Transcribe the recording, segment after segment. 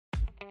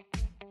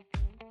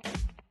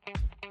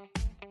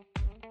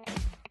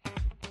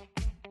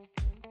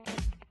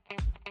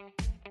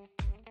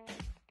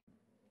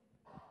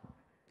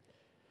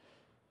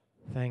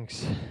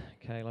Thanks,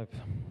 Caleb.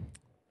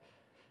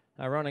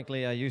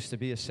 Ironically, I used to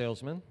be a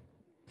salesman.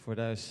 For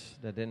those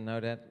that didn't know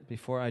that,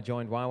 before I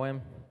joined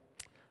YWAM,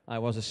 I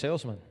was a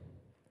salesman.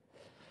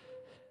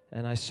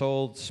 And I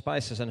sold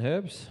spices and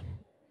herbs.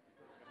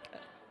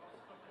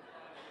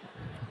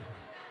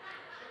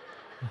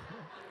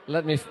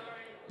 Let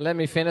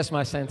me finish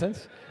my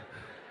sentence.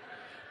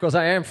 Because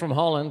I am from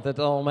Holland, that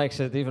all makes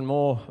it even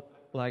more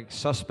like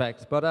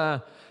suspect.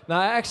 But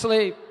now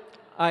actually,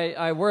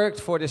 I worked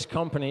for this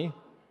company.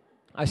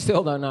 I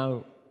still don't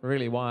know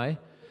really why.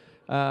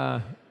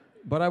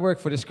 But I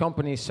worked for this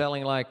company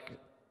selling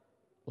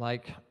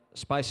like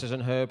spices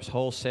and herbs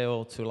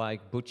wholesale to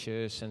like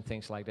butchers and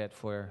things like that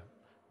for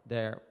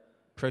their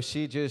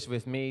procedures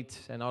with meat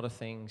and other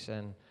things.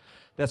 And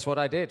that's what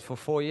I did for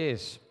 4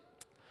 years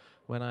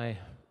when I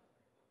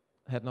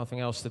had nothing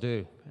else to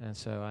do. And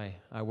so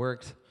I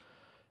worked,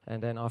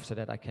 and then after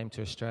that I came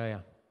to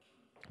Australia.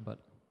 But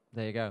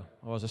there you go.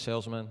 I was a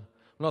salesman.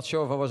 I'm not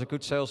sure if I was a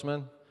good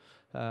salesman,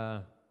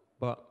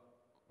 but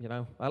you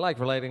know, I like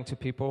relating to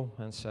people,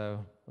 and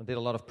so I did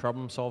a lot of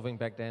problem solving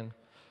back then,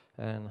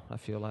 and I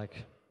feel like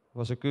it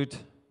was a good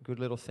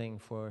little thing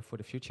for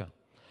the future.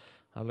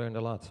 I learned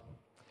a lot.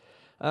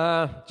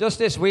 Just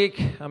this week,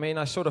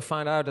 I sort of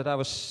found out that I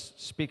was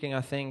speaking,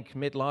 I think,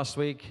 mid last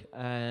week,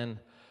 and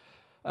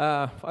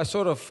I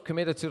sort of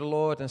committed to the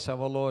Lord and said,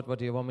 well, Lord, what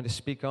do you want me to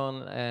speak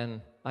on? And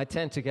I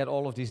tend to get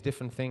all of these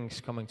different things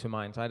coming to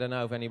mind. I don't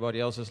know if anybody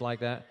else is like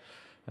that.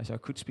 I said, I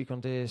could speak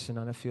on this, and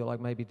then I feel like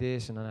maybe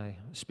this, and then I'm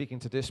speaking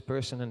to this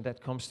person, and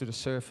that comes to the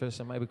surface,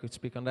 and maybe I could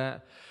speak on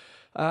that.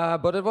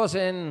 But it was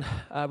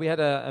we had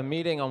a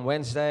meeting on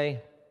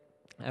Wednesday,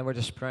 and we're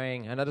just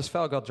praying, and I just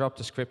felt God dropped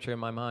a scripture in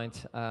my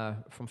mind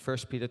from 1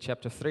 Peter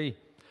chapter 3,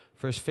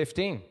 verse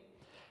 15.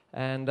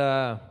 And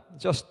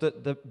just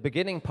the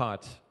beginning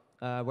part,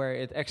 where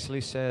it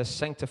actually says,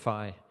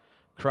 sanctify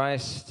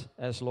Christ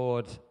as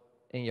Lord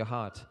in your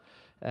heart.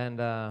 And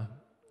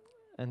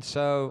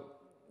so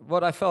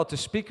what I felt to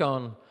speak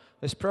on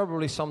is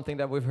probably something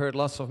that we've heard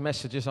lots of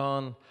messages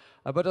on,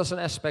 but there's an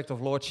aspect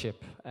of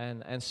lordship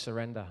and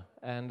surrender.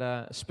 And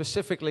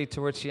specifically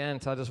towards the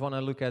end, I just want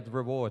to look at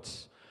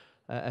rewards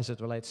as it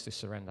relates to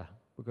surrender.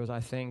 Because I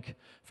think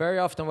very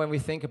often when we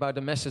think about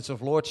the message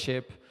of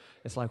lordship,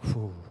 it's like,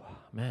 whew,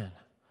 man,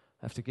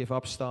 I have to give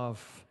up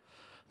stuff.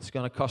 It's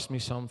going to cost me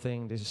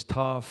something. This is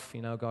tough.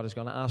 You know, God is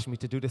going to ask me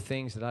to do the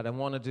things that I don't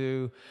want to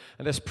do.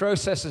 And there's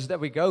processes that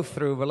we go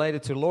through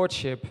related to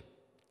lordship.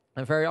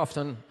 And very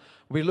often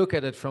we look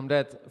at it from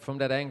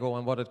that angle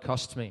and what it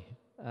costs me.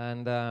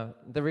 And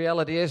the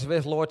reality is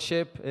with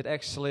lordship, it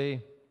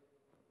actually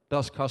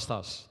does cost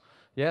us.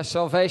 Yeah,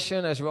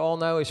 salvation, as we all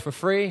know, is for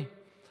free.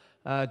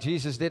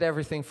 Jesus did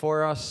everything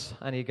for us,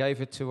 and he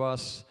gave it to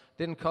us.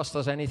 Didn't cost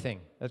us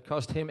anything. It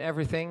cost him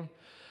everything.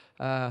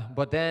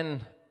 But then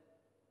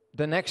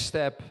the next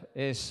step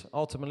is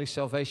ultimately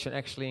salvation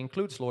actually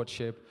includes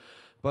lordship.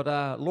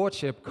 But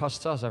lordship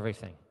costs us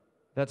everything.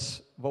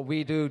 That's what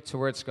we do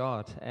towards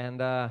God. And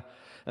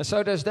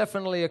so there's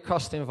definitely a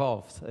cost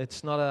involved.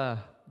 It's not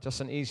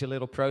just an easy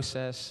little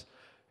process.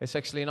 It's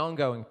actually an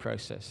ongoing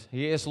process.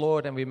 He is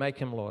Lord, and we make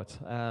him Lord.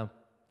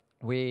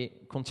 We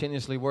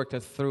continuously work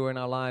that through in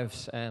our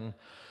lives, and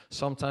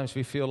sometimes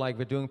we feel like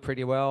we're doing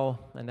pretty well,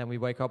 and then we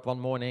wake up one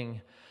morning,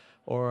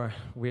 or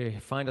we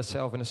find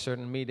ourselves in a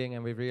certain meeting,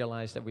 and we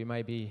realize that we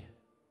maybe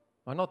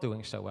are not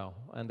doing so well,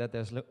 and that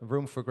there's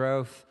room for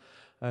growth.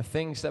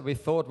 Things that we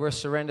thought were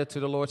surrendered to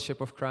the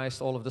Lordship of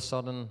Christ all of a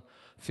sudden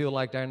feel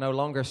like they're no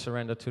longer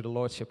surrendered to the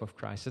Lordship of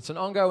Christ. It's an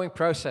ongoing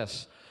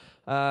process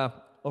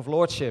of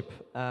Lordship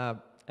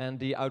and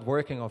the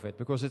outworking of it,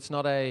 because it's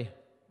not a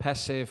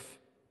passive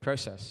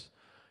process.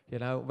 You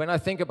know, when I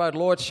think about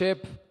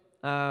Lordship,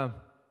 you know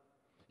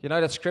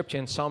that scripture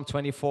in Psalm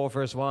 24,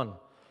 verse 1,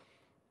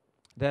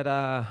 that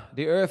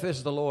the earth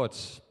is the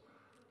Lord's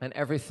and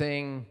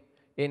everything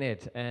in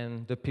it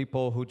and the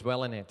people who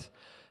dwell in it.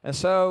 And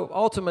so,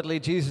 ultimately,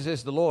 Jesus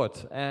is the Lord,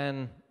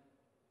 and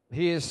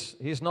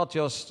He's not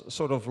just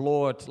sort of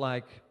Lord,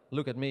 like,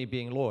 look at me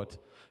being Lord.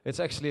 It's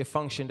actually a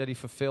function that He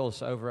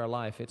fulfills over our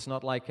life. It's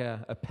not like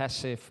a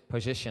passive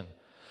position.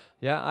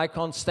 Yeah, I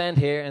can't stand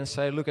here and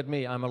say, look at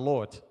me, I'm a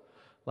Lord.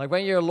 Like,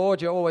 when you're a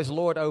Lord, you're always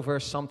Lord over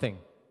something,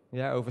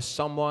 yeah, over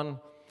someone.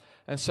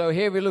 And so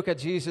here we look at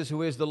Jesus,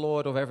 who is the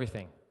Lord of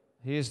everything.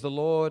 He is the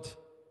Lord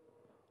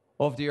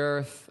of the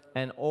earth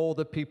and all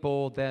the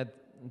people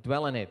that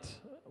dwell in it,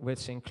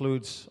 which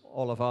includes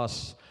all of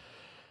us.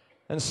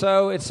 And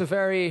so it's a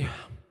very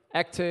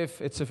active,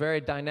 it's a very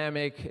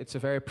dynamic, it's a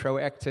very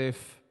proactive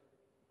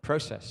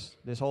process,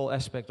 this whole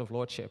aspect of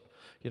lordship.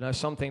 You know,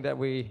 something that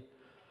we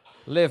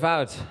live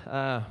out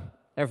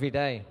every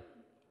day.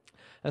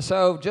 And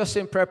so just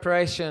in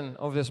preparation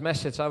of this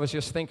message, I was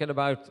just thinking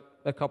about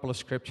a couple of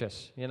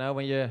scriptures. You know,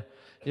 when you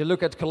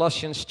look at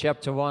Colossians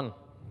chapter 1.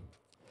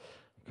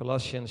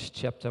 Colossians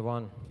chapter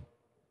 1.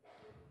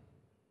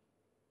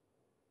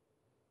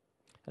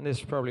 And this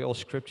is probably all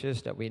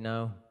scriptures that we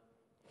know.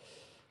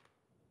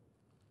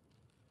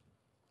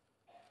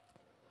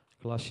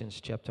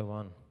 Colossians chapter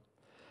 1,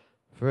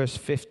 verse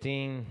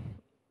 15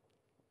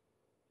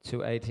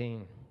 to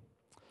 18.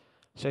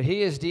 So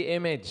he is the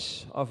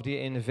image of the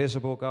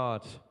invisible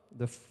God,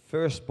 the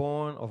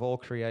firstborn of all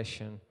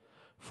creation.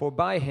 For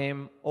by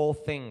him all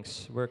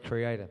things were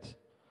created,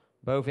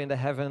 both in the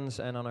heavens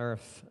and on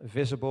earth,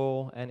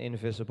 visible and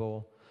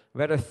invisible,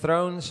 whether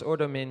thrones or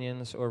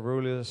dominions or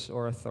rulers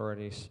or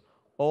authorities.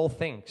 All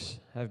things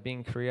have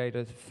been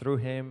created through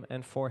him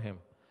and for him.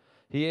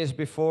 He is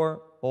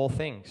before all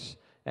things,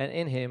 and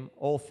in him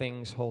all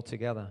things hold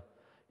together.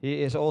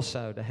 He is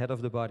also the head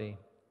of the body,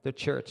 the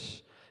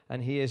church,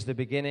 and he is the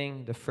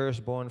beginning, the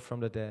firstborn from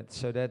the dead,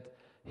 so that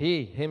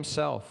he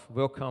himself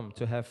will come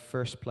to have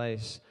first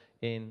place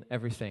in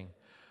everything.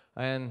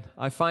 And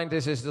I find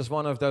this is just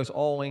one of those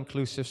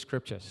all-inclusive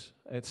scriptures.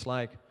 It's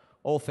like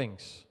all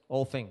things,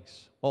 all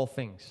things, all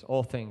things,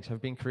 all things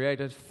have been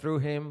created through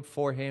him,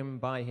 for him,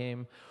 by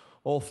him.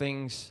 All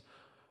things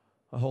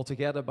are held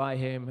together by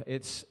him.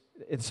 It's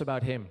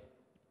about him,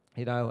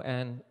 you know,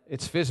 and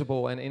it's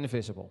visible and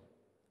invisible.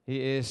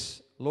 He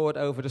is Lord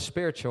over the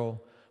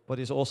spiritual, but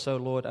he's also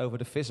Lord over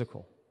the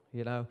physical,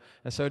 you know.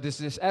 And so there's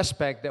this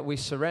aspect that we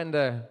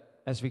surrender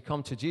as we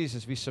come to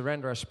Jesus. We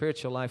surrender our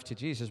spiritual life to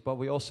Jesus, but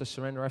we also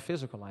surrender our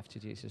physical life to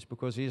Jesus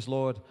because he is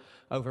Lord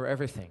over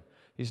everything.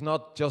 He's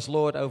not just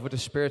Lord over the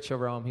spiritual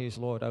realm, he is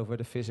Lord over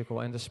the physical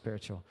and the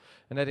spiritual.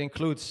 And that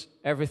includes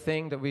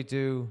everything that we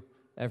do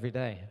every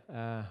day.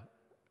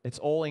 It's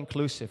all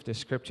inclusive, this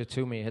scripture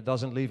to me. It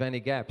doesn't leave any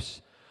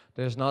gaps.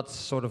 There's not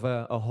sort of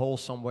a hole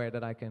somewhere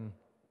that I can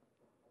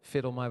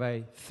fiddle my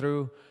way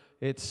through.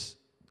 It's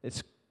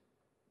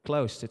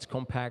closed, it's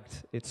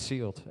compact, it's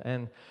sealed.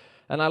 And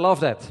I love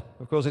that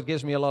because it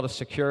gives me a lot of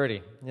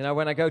security. You know,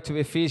 when I go to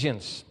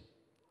Ephesians,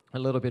 a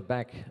little bit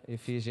back,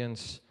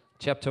 Ephesians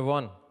chapter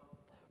 1,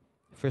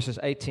 verses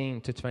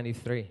 18 to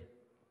 23.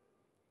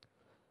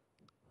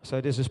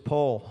 So this is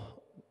Paul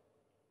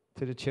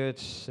to the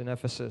church in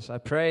Ephesus. I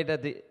pray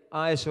that the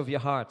eyes of your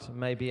heart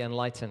may be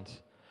enlightened,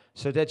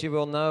 so that you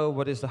will know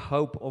what is the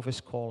hope of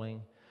his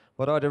calling,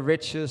 what are the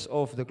riches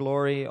of the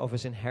glory of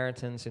his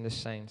inheritance in the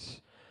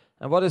saints,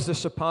 and what is the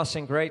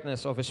surpassing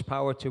greatness of his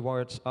power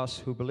towards us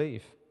who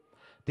believe.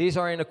 These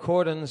are in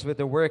accordance with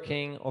the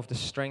working of the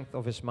strength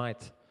of his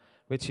might,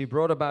 which he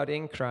brought about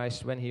in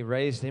Christ when he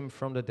raised him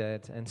from the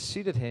dead and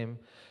seated him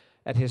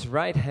at his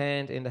right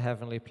hand in the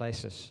heavenly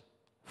places,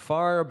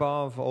 far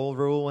above all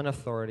rule and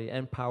authority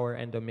and power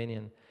and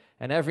dominion,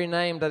 and every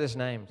name that is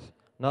named,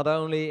 not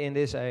only in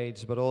this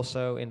age, but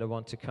also in the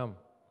one to come.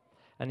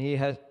 And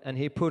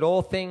he put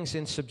all things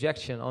in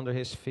subjection under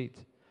his feet,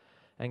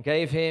 and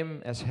gave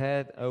him as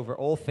head over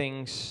all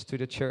things to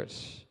the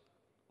church,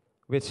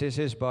 which is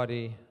his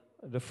body,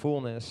 the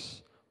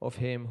fullness of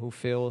him who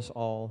fills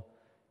all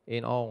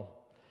in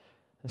all.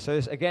 And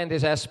so again,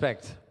 this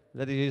aspect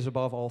that he is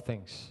above all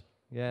things.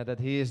 Yeah, that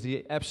he is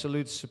the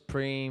absolute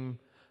supreme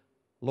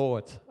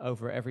Lord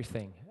over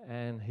everything.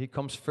 And he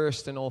comes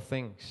first in all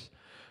things.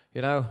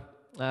 You know,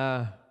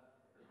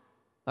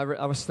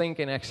 I was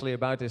thinking actually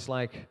about this,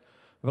 like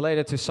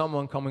related to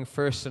someone coming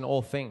first in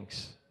all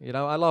things. You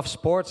know, I love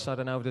sports. I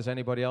don't know if there's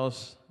anybody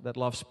else that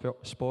loves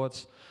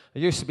sports. I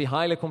used to be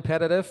highly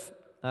competitive.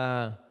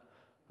 I'm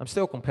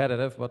still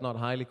competitive, but not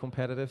highly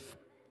competitive.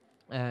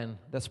 And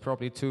that's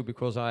probably too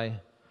because I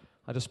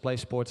just play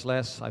sports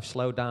less. I've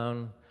slowed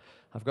down.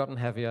 I've gotten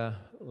heavier,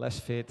 less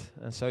fit.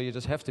 And so you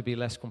just have to be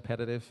less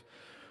competitive,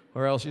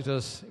 or else you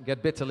just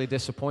get bitterly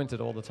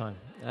disappointed all the time.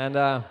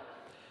 And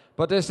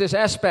but there's this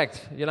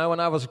aspect, you know,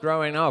 when I was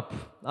growing up,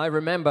 I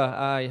remember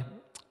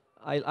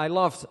I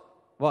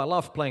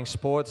loved playing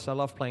sports. I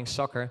loved playing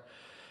soccer.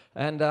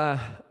 And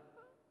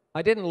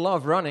I didn't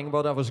love running,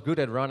 but I was good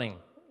at running,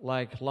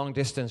 like long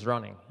distance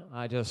running.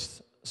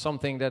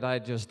 Something that I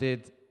just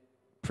did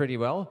pretty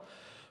well.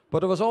 But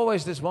there was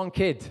always this one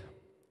kid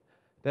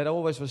that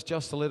always was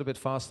just a little bit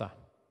faster.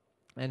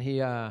 And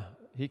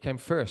he came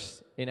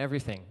first in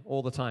everything,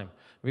 all the time.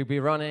 We'd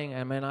be running,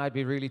 and man, I'd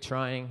be really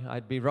trying.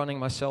 I'd be running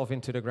myself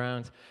into the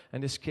ground.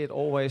 And this kid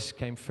always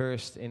came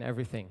first in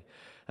everything.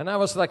 And I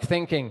was like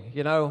thinking,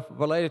 you know,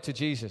 related to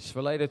Jesus,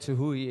 related to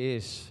who he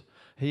is.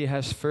 He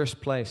has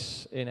first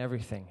place in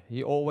everything.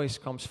 He always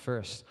comes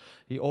first.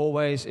 He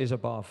always is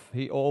above.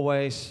 He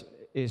always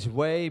is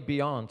way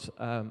beyond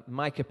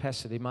my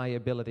capacity, my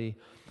ability.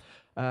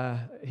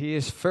 He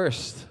is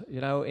first,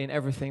 you know, in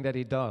everything that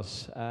he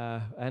does,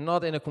 and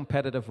not in a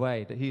competitive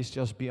way. That he's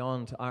just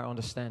beyond our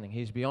understanding.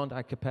 He's beyond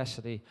our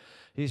capacity.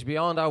 He's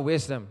beyond our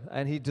wisdom,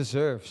 and he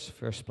deserves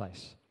first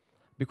place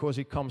because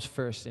he comes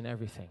first in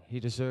everything. He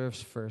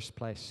deserves first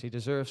place. He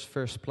deserves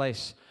first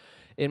place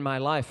in my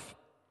life.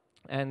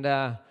 And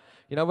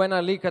you know, when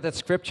I look at that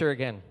scripture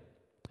again,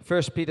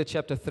 1 Peter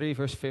chapter 3,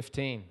 verse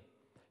 15,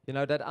 you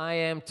know, that I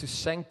am to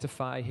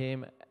sanctify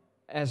him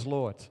as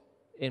Lord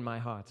in my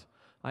heart.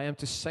 I am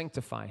to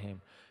sanctify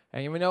him.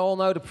 And we all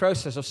know the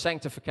process of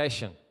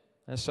sanctification.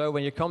 And so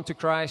when you come to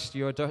Christ,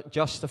 you are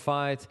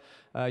justified,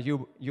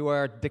 you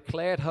are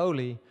declared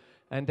holy,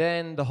 and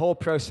then the whole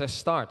process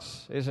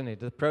starts, isn't it?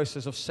 The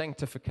process of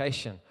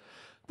sanctification.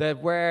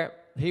 That where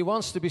he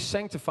wants to be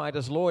sanctified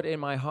as Lord in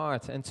my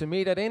heart. And to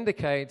me that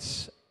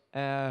indicates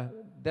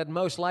that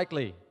most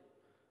likely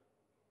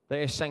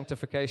there is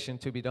sanctification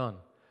to be done.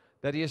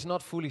 That he is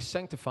not fully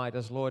sanctified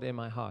as Lord in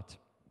my heart.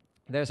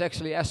 There's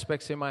actually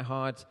aspects in my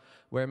heart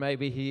where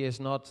maybe he is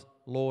not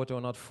Lord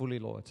or not fully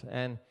Lord.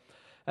 And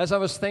as I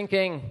was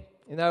thinking,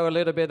 a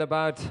little bit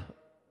about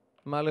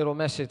my little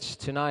message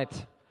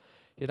tonight,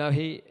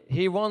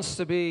 he wants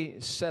to be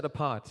set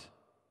apart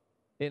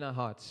in our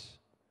hearts.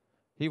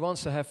 He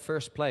wants to have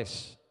first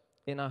place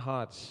in our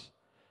hearts,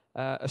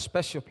 a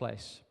special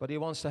place, but he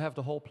wants to have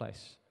the whole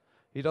place.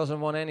 He doesn't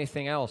want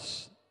anything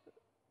else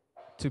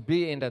to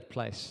be in that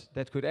place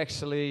that could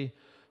actually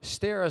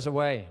steer us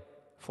away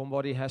from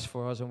what he has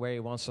for us and where he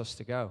wants us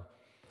to go.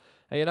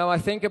 And I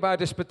think about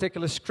this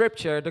particular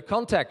scripture, the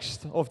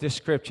context of this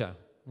scripture.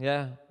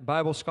 Yeah,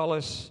 Bible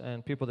scholars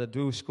and people that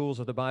do schools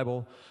of the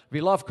Bible,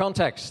 we love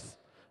context.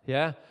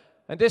 Yeah,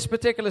 and this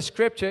particular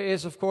scripture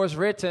is, of course,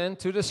 written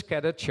to the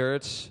scattered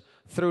church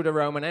through the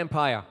Roman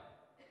Empire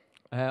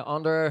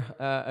under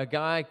a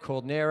guy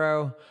called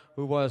Nero,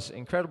 who was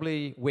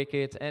incredibly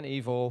wicked and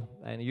evil,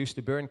 and he used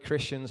to burn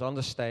Christians on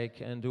the stake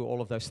and do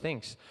all of those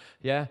things.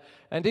 Yeah,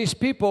 and these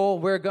people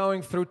were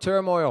going through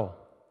turmoil.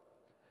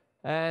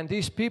 And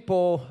these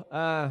people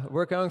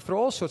were going through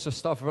all sorts of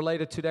stuff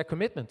related to their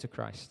commitment to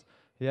Christ.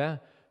 Yeah,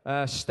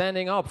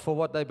 standing up for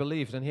what they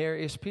believed. And here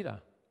is Peter.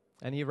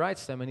 And he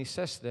writes them and he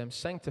says to them,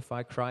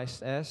 sanctify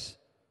Christ as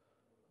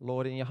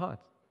Lord in your heart.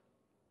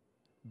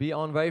 Be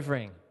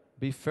unwavering,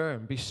 be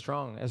firm, be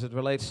strong as it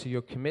relates to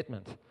your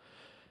commitment.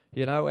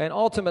 And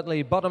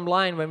ultimately, bottom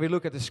line, when we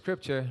look at the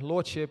scripture,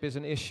 lordship is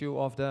an issue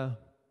of the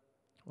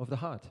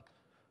heart.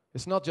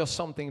 It's not just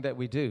something that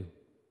we do.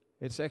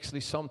 It's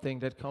actually something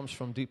that comes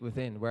from deep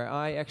within, where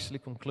I actually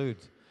conclude,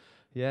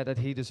 that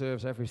he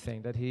deserves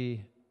everything, that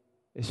he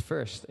is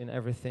first in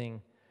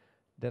everything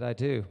that I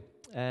do.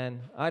 And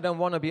I don't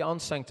want to be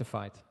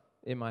unsanctified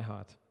in my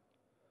heart.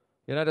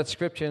 That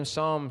scripture in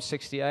Psalm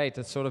 68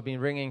 that's sort of been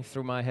ringing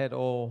through my head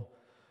all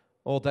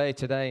day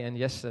today and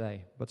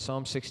yesterday. But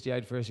Psalm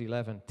 68 verse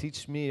 11,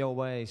 teach me your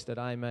ways that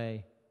I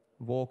may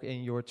walk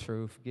in your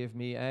truth. Give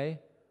me a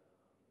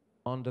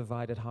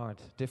undivided heart.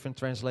 Different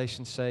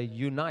translations say,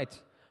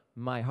 unite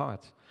my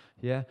heart.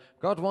 Yeah,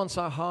 God wants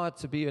our heart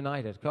to be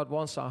united. God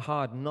wants our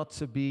heart not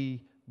to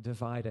be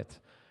divided.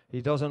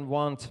 He doesn't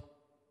want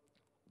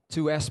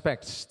two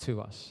aspects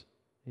to us.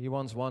 He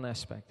wants one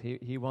aspect.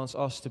 He wants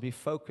us to be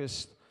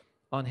focused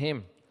on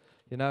him,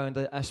 in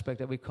the aspect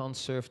that we can't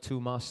serve two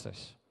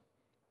masters.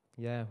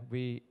 Yeah,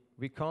 we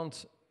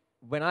can't.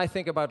 When I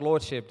think about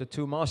lordship, the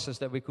two masters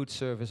that we could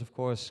serve is, of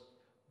course,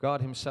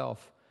 God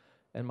himself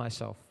and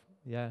myself.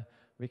 Yeah,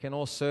 we can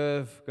all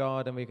serve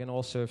God and we can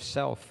all serve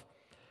self.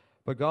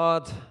 But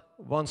God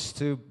wants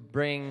to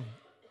bring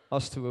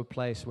us to a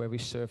place where we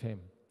serve him,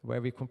 where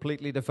we're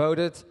completely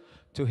devoted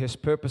to his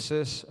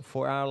purposes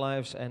for our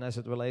lives and as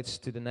it relates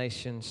to the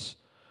nations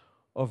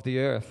of the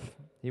earth.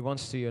 He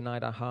wants to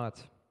unite our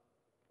heart.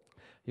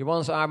 He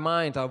wants our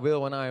mind, our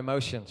will, and our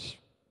emotions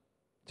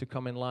to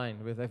come in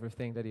line with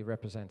everything that he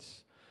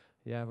represents.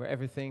 Yeah, where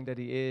everything that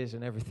he is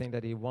and everything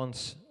that he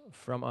wants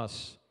from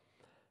us.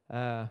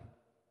 Our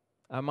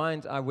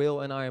mind, our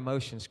will, and our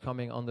emotions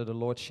coming under the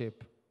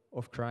lordship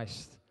of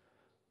Christ.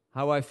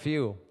 How I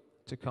feel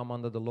to come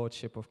under the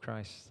lordship of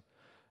Christ.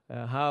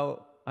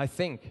 How I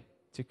think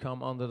to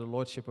come under the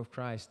lordship of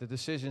Christ. The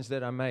decisions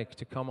that I make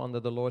to come under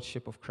the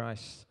lordship of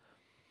Christ.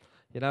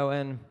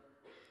 And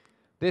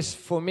this,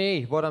 for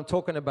me, what I'm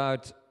talking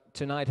about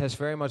tonight has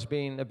very much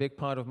been a big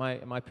part of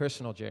my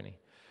personal journey.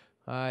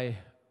 A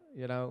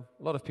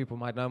lot of people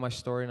might know my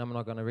story, and I'm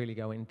not going to really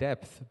go in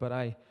depth, but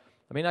I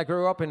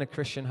grew up in a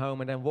Christian home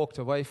and then walked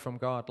away from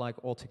God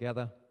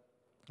altogether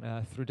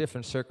through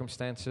different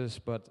circumstances,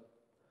 but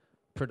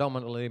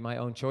predominantly my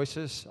own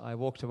choices. I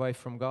walked away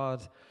from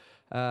God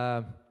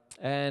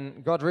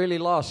and got really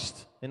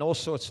lost in all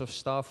sorts of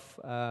stuff,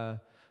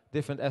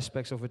 different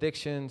aspects of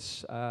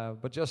addictions,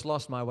 but just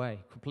lost my way,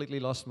 completely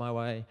lost my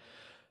way.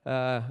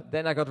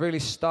 Then I got really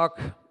stuck.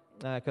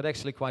 I got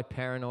actually quite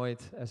paranoid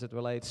as it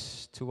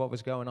relates to what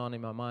was going on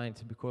in my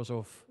mind because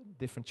of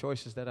different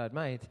choices that I'd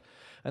made.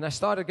 And I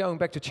started going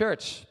back to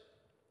church.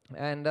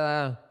 And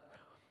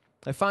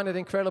I found it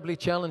incredibly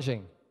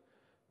challenging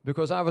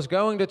because I was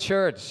going to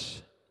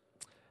church.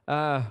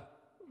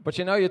 But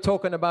you're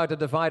talking about a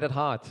divided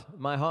heart.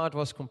 My heart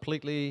was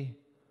completely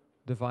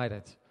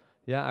divided.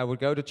 Yeah, I would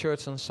go to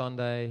church on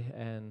Sunday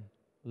and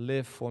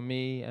live for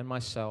me and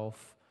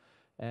myself,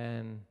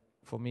 and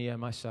for me and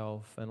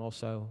myself, and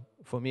also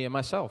for me and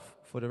myself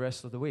for the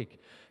rest of the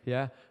week.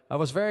 Yeah, I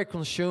was very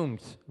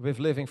consumed with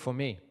living for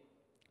me.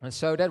 And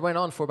so that went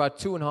on for about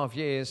 2.5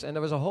 years, and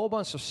there was a whole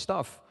bunch of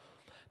stuff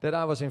that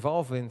I was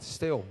involved in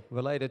still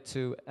related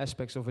to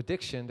aspects of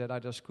addiction that I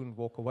just couldn't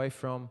walk away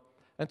from.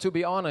 And to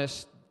be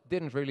honest,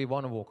 didn't really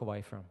want to walk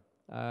away from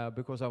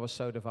because I was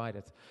so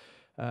divided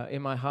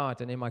in my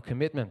heart and in my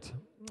commitment.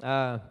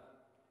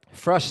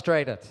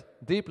 Frustrated,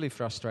 deeply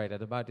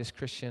frustrated about this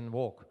Christian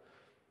walk.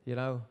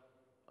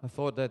 I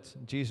thought that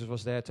Jesus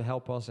was there to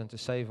help us and to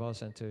save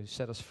us and to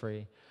set us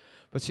free.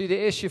 But see, the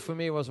issue for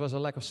me was a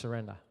lack of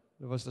surrender.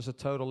 There was just a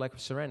total lack of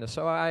surrender.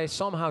 So I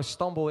somehow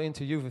stumbled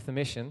into Youth with a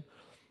Mission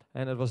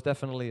and it was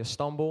definitely a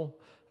stumble.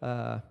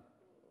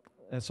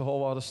 It's a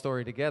whole other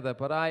story together.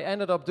 But I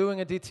ended up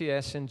doing a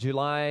DTS in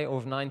July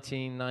of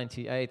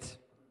 1998.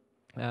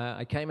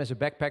 I came as a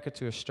backpacker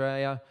to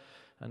Australia,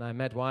 and I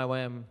met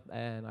YWAM,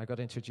 and I got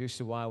introduced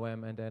to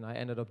YWAM, and then I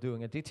ended up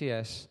doing a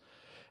DTS.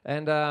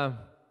 And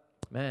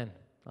man,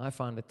 I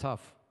find it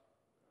tough.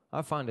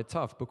 I find it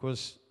tough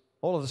because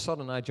all of a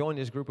sudden I joined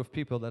this group of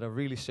people that are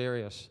really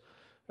serious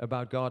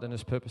about God and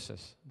His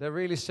purposes. They're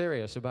really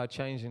serious about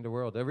changing the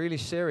world. They're really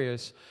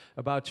serious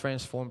about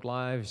transformed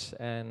lives.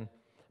 And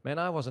man,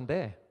 I wasn't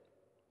there.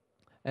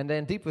 And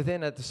then deep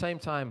within, at the same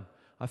time,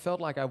 I felt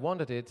like I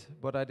wanted it,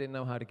 but I didn't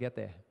know how to get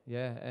there.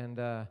 Yeah,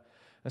 and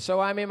so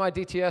I'm in my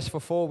DTS for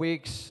 4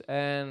 weeks,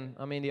 and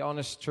I mean the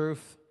honest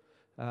truth,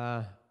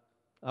 I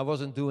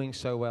wasn't doing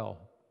so well.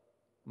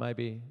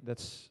 Maybe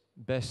that's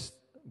best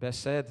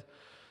said.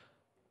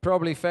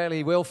 Probably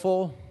fairly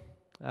willful,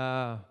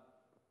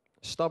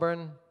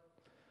 stubborn,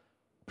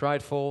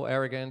 prideful,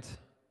 arrogant,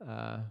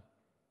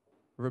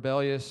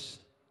 rebellious,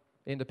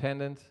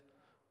 independent.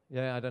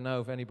 Yeah, I don't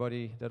know if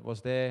anybody that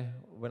was there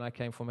when I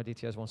came from a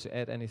DTS wants to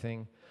add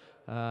anything.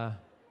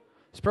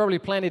 There's probably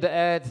plenty to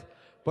add,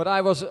 but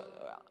I was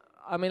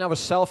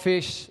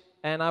selfish,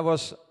 and I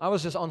was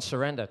just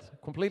unsurrendered,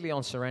 completely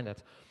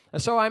unsurrendered.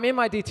 And so I'm in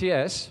my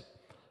DTS,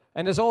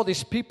 and there's all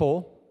these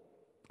people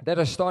that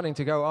are starting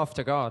to go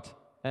after God,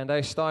 and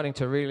they're starting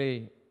to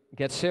really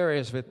get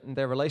serious with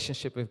their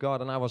relationship with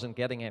God, and I wasn't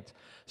getting it.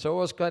 So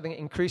I was getting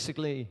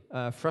increasingly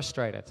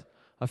frustrated.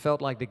 I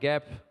felt like the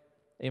gap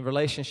in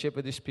relationship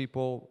with these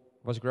people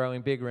was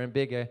growing bigger and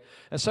bigger.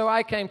 And so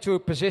I came to a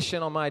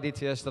position on my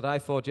DTS that I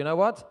thought, you know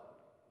what?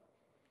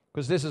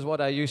 Because this is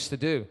what I used to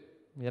do.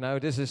 You know,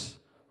 this is,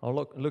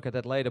 I'll look at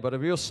that later, but a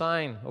real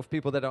sign of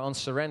people that are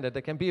unsurrendered,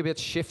 they can be a bit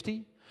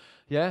shifty.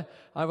 Yeah,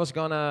 I was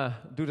going to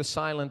do the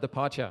silent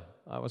departure.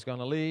 I was going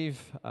to leave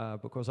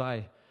because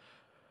I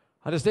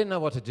just didn't know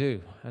what to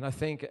do. And I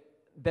think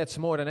that's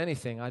more than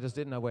anything. I just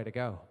didn't know where to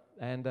go.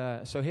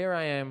 And so here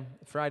I am,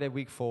 Friday,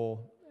 week 4,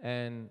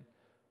 and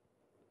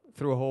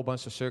through a whole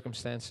bunch of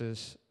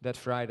circumstances, that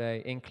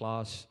Friday in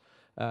class,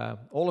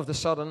 all of a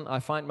sudden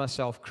I find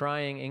myself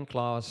crying in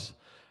class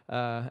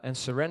and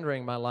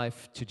surrendering my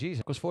life to Jesus.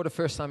 Because for the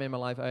first time in my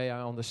life, I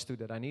understood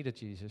that I needed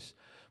Jesus.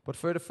 But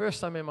for the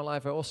first time in my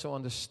life, I also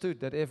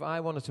understood that if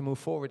I wanted to move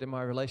forward in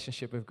my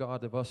relationship with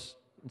God,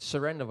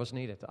 surrender was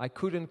needed. I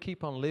couldn't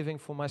keep on living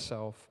for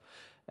myself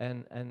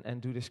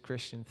and do this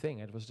Christian thing.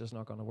 It was just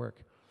not going to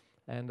work.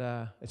 And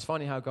it's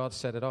funny how God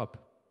set it up.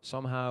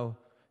 Somehow,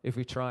 if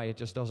we try, it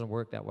just doesn't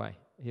work that way.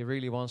 He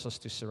really wants us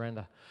to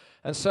surrender.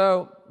 And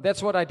so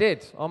that's what I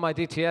did. On my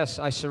DTS,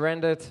 I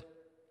surrendered,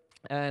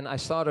 and I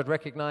started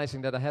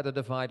recognizing that I had a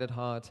divided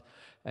heart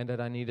and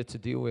that I needed to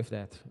deal with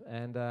that.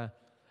 And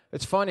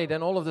it's funny,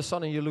 then all of a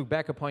sudden you look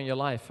back upon your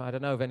life. I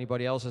don't know if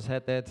anybody else has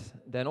had that.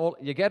 Then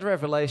you get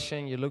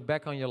revelation, you look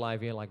back on your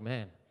life, you're like,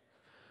 man,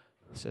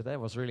 so that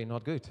was really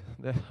not good.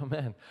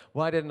 Man,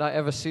 why didn't I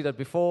ever see that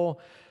before?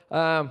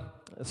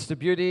 It's the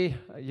beauty.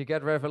 You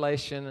get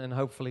revelation, and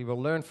hopefully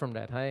we'll learn from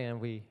that, hey, and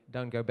we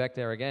don't go back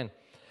there again.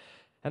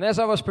 And as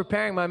I was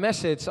preparing my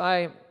message,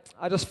 I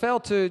just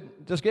felt to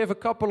just give a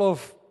couple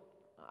of,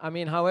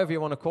 however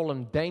you want to call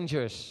them,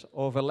 dangers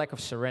of a lack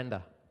of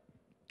surrender.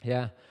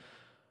 Yeah.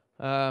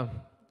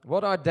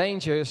 What are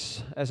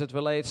dangers as it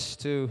relates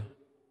to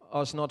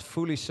us not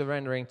fully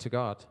surrendering to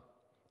God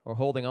or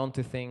holding on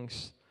to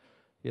things?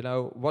 You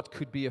know, what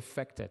could be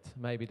affected?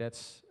 Maybe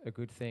that's a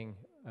good thing,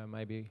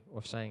 maybe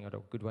of saying it, or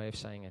a good way of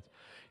saying it.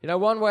 You know,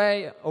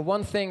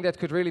 one thing that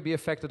could really be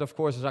affected, of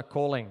course, is our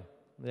calling.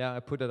 Yeah, I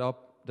put it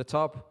up the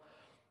top.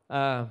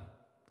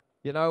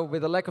 You know,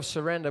 with a lack of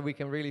surrender, we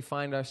can really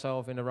find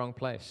ourselves in the wrong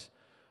place.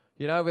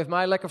 You know, with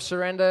my lack of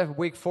surrender,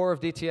 week 4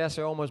 of DTS,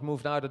 I almost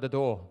moved out of the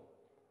door.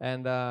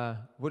 And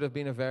would have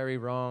been a very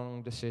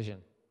wrong decision.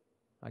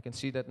 I can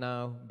see that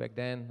now. Back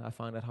then, I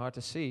found it hard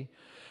to see.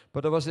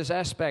 But there was this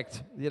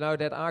aspect, you know,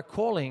 that our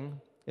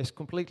calling is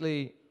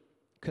completely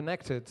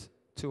connected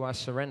to our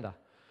surrender.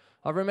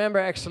 I remember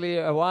actually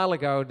a while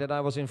ago that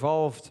I was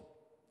involved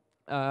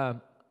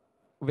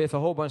with a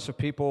whole bunch of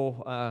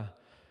people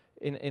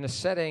in a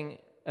setting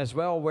as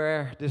well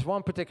where this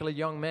one particular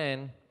young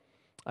man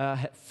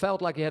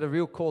felt like he had a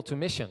real call to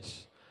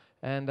missions.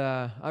 And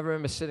I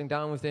remember sitting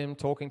down with him,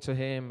 talking to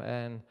him,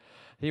 and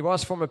he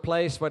was from a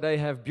place where they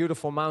have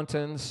beautiful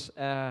mountains,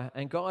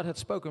 and God had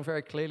spoken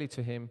very clearly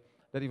to him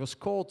that he was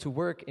called to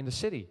work in the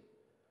city.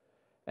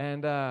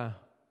 And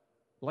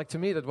like to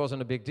me, that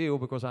wasn't a big deal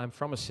because I'm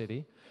from a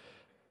city,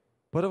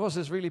 but it was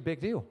this really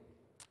big deal.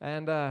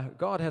 And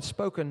God had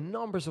spoken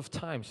numbers of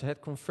times, had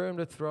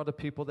confirmed it through other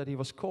people that he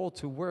was called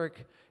to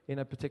work in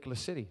a particular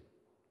city.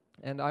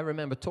 And I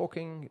remember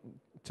talking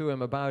to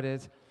him about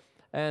it.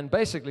 And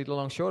basically, the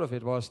long short of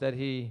it was that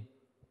he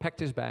packed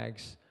his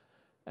bags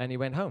and he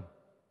went home,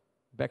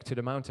 back to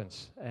the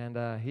mountains.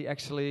 And he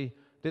actually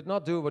did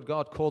not do what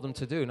God called him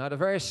to do. Now, the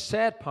very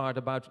sad part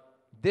about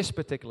this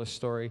particular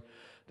story,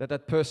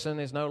 that person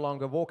is no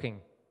longer walking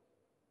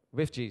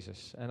with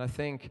Jesus. And I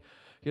think,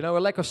 you know, a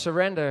lack of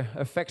surrender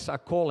affects our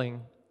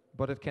calling,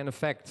 but it can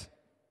affect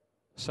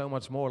so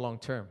much more long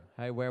term,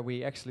 where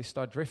we actually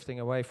start drifting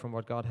away from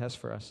what God has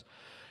for us.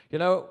 You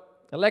know,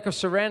 a lack of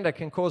surrender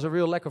can cause a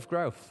real lack of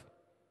growth.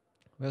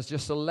 There's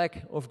just a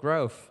lack of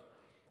growth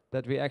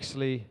that we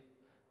actually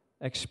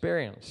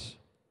experience.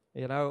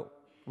 You know,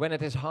 when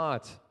it is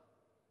hard,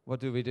 what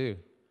do?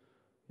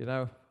 You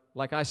know,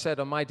 like I said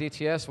on my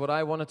DTS, what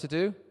I wanted to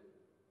do,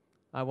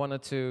 I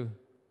wanted to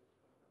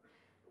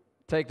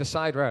take the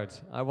side road.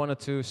 I wanted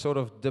to sort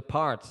of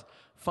depart,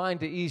 find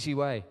the easy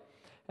way.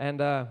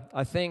 And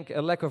I think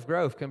a lack of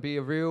growth can be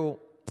a real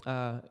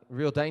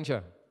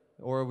danger,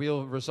 or a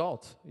real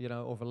result, you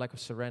know, of a lack of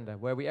surrender,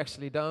 where we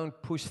actually don't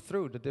push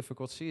through the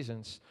difficult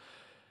seasons.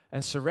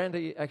 And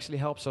surrender actually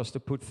helps us to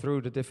put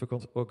through the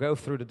difficult, or go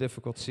through the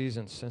difficult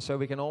seasons. And so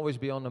we can always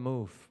be on the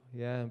move,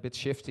 a bit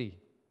shifty.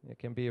 It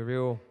can be a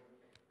real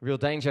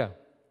danger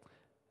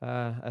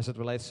as it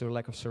relates to a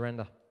lack of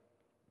surrender.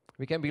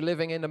 We can be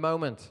living in the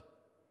moment.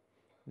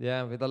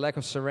 With a lack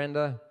of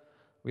surrender,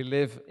 we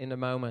live in the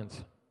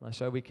moment.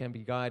 So we can be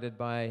guided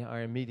by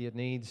our immediate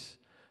needs,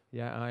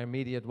 our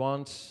immediate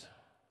wants.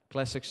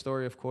 Classic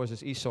story, of course,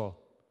 is Esau.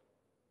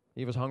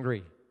 He was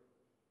hungry.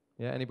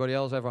 Anybody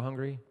else ever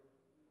hungry?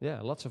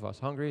 Lots of us.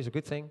 Hungry is a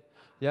good thing.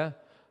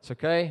 It's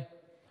okay.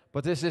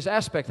 But there's this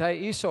aspect,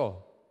 Esau,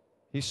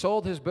 he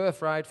sold his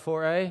birthright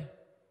for a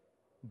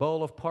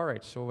bowl of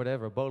porridge or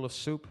whatever, a bowl of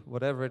soup,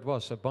 whatever it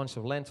was, a bunch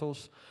of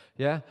lentils.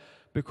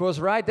 Because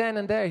right then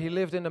and there he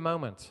lived in the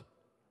moment.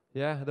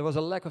 There was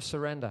a lack of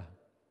surrender,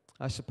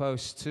 I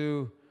suppose,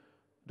 to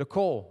the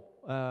call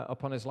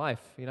upon his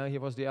life. You know, he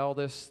was the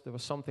eldest. There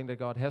was something that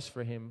God had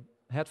for him,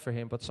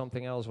 but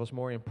something else was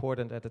more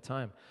important at the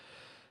time.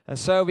 And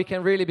so we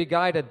can really be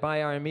guided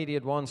by our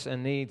immediate wants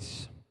and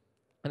needs,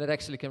 and it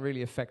actually can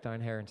really affect our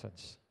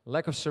inheritance.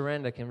 Lack of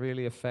surrender can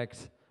really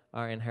affect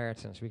our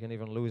inheritance. We can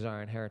even lose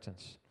our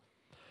inheritance.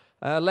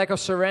 Lack of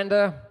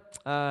surrender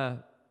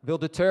will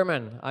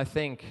determine, I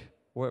think,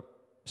 what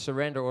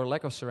surrender or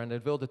lack of surrender,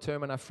 it will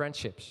determine our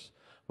friendships,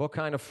 what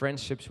kind of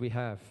friendships we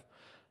have.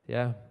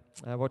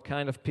 What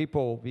kind of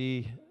people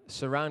we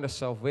surround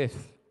ourselves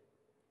with.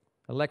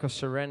 A lack of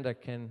surrender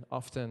can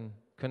often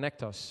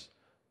connect us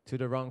to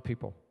the wrong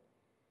people.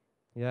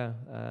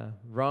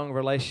 Wrong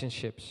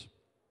relationships.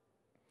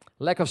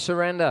 Lack of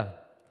surrender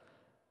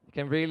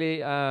can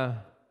really, I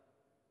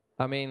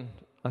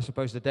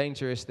suppose the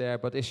danger is there,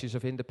 but issues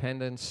of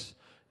independence,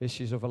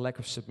 issues of a lack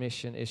of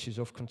submission, issues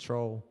of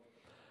control.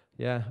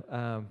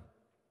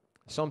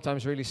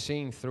 Sometimes really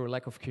seen through a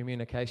lack of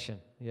communication.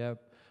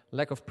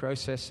 Lack of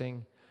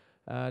processing.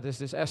 There's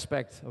this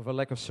aspect of a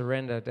lack of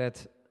surrender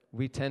that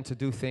we tend to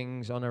do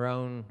things on our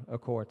own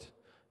accord.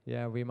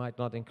 We might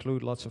not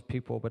include lots of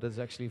people, but it's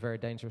actually a very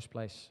dangerous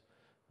place,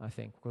 I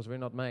think, because we're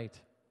not made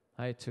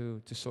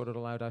to sort it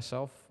all out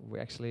ourselves.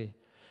 We're actually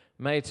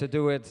made to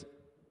do it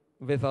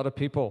with other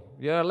people.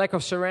 Lack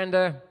of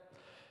surrender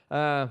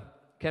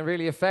can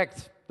really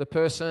affect the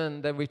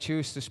person that we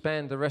choose to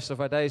spend the rest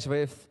of our days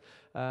with.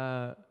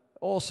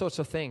 All sorts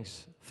of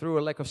things through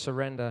a lack of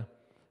surrender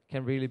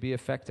can really be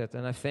affected.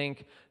 And I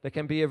think there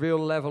can be a real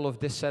level of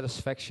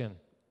dissatisfaction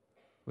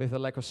with a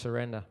lack of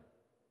surrender.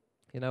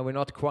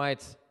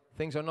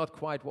 Things are not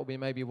quite what we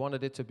maybe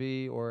wanted it to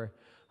be or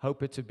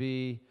hope it to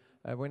be.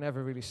 We're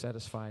never really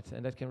satisfied.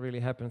 And that can really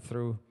happen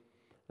through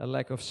a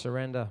lack of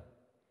surrender.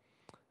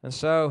 And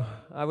so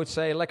I would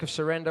say a lack of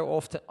surrender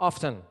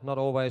often, not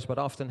always, but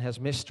often has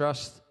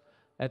mistrust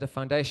at the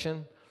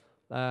foundation.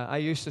 I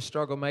used to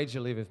struggle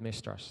majorly with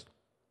mistrust.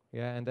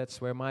 And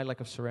that's where my lack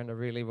of surrender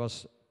really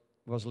was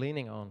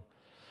leaning on.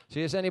 So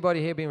has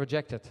anybody here been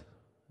rejected?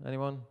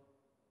 Anyone?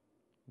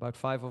 About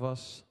 5 of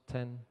us?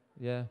 10?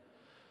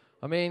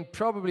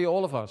 Probably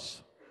all of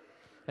us.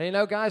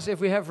 And guys,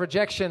 if we have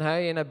rejection,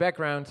 in a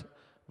background,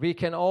 we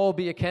can all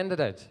be a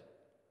candidate.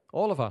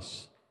 All of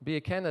us be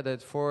a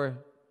candidate for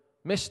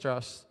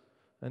mistrust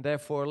and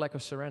therefore lack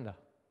of surrender.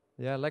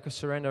 Lack of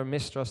surrender and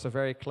mistrust are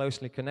very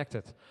closely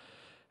connected.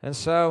 And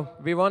so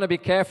we want to be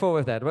careful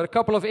with that. But a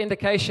couple of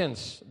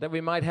indications that we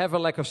might have a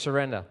lack of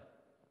surrender.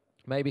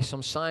 Maybe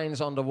some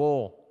signs on the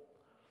wall.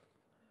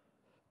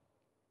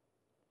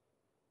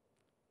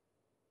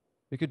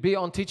 We could be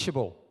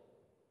unteachable.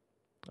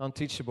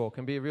 Unteachable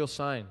can be a real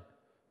sign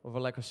of a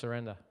lack of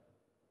surrender.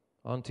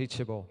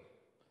 Unteachable.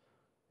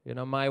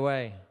 My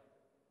way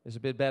is a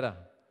bit better.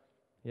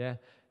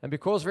 And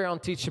because we're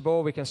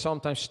unteachable, we can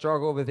sometimes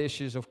struggle with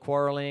issues of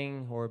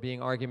quarreling or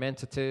being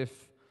argumentative.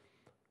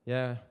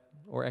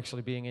 Or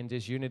actually being in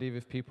disunity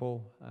with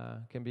people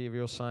can be a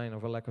real sign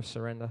of a lack of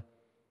surrender.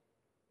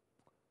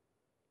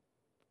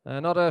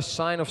 Another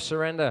sign of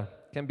surrender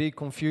can be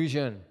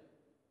confusion.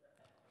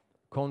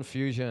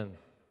 Confusion.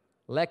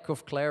 Lack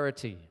of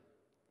clarity.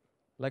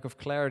 Lack of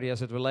clarity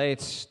as it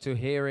relates to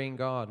hearing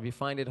God. We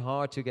find it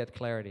hard to get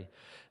clarity.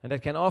 And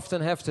that can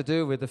often have to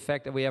do with the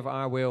fact that we have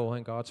our will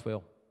and God's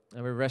will.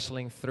 And we're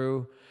wrestling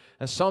through.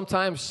 And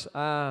sometimes,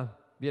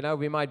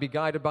 we might be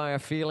guided by our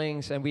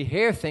feelings and we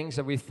hear things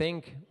that we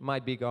think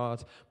might be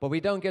God, but we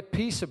don't get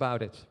peace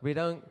about it.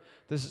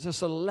 There's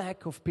just a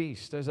lack of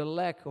peace. There's a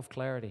lack of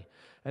clarity.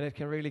 And it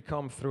can really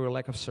come through a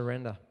lack of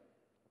surrender.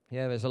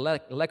 Yeah, there's a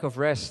lack of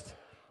rest.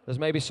 There's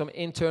maybe some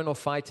internal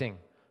fighting.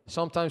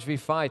 Sometimes we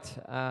fight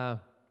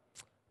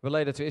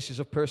related to issues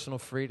of personal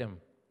freedom.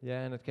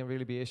 Yeah, and it can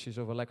really be issues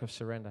of a lack of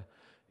surrender.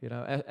 You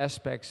know,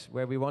 aspects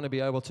where we want to be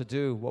able to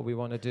do what we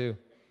want to do.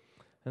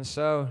 And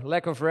so,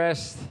 lack of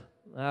rest,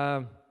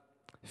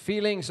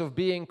 feelings of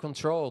being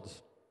controlled.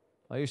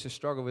 I used to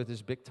struggle with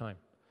this big time.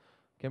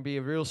 Can be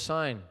a real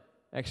sign,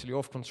 actually,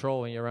 of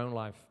control in your own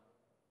life.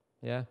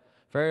 Yeah?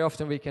 Very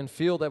often we can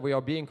feel that we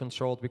are being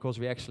controlled because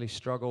we actually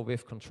struggle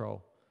with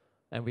control.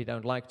 And we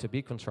don't like to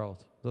be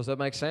controlled. Does that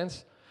make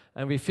sense?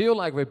 And we feel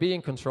like we're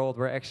being controlled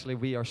where actually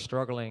we are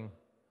struggling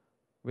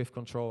with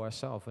control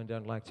ourselves and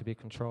don't like to be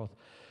controlled.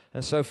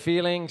 And so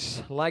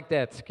feelings like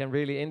that can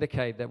really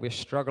indicate that we're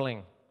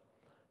struggling,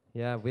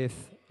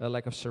 with a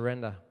lack of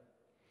surrender.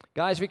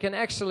 Guys, we can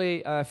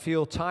actually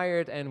feel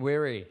tired and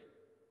weary.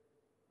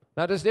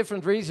 Now, there's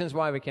different reasons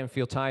why we can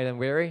feel tired and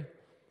weary.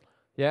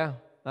 Yeah,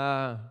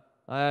 I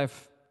have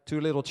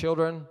 2 little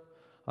children.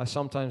 I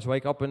sometimes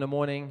wake up in the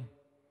morning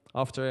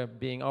after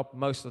being up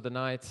most of the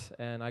night,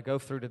 and I go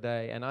through the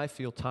day, and I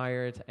feel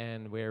tired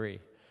and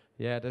weary.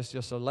 Yeah, there's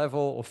just a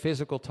level of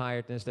physical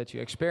tiredness that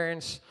you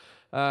experience.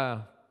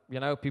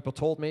 People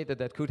told me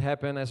that could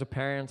happen as a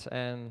parent,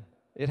 and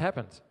it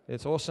happened.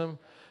 It's awesome.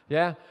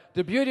 Yeah.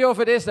 The beauty of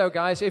it is, though,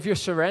 guys, if you're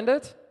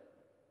surrendered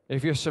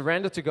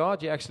to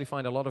God, you actually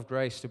find a lot of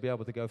grace to be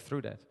able to go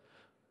through that.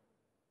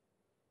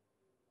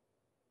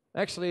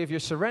 Actually, if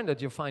you're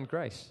surrendered, you'll find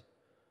grace.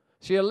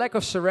 See, a lack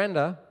of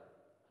surrender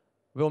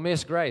will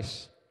miss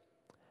grace.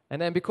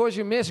 And then because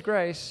you miss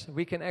grace,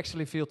 we can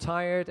actually feel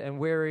tired and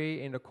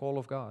weary in the call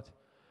of God.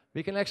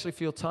 We can actually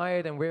feel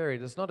tired and weary.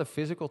 It's not a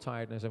physical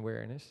tiredness and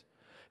weariness.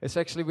 It's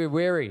actually we're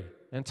weary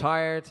and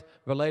tired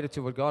related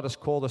to what God has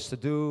called us to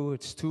do.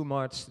 It's too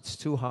much. It's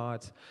too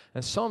hard.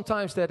 And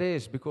sometimes that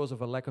is because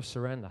of a lack of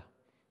surrender.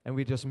 And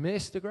we just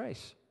miss the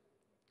grace.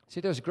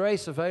 See, there's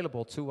grace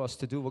available to us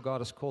to do what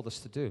God has called us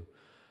to do.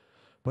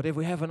 But if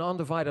we have an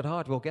undivided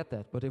heart, we'll get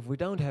that. But if we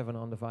don't have an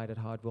undivided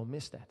heart, we'll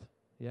miss that.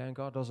 Yeah, and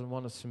God doesn't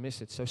want us to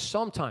miss it. So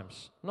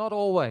sometimes, not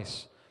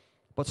always,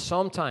 but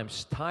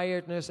sometimes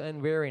tiredness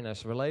and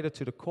weariness related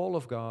to the call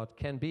of God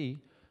can be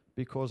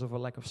because of a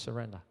lack of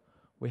surrender.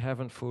 We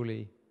haven't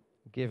fully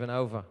given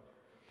over.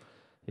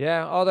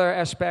 Yeah, other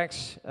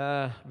aspects,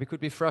 we could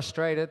be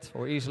frustrated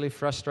or easily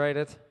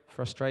frustrated.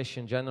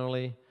 Frustration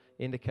generally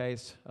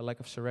indicates a lack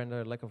of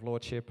surrender, a lack of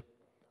lordship.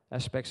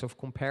 Aspects of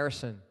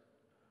comparison,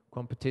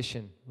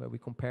 competition, where we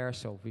compare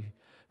ourselves.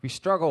 We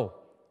struggle,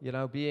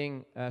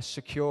 being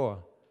secure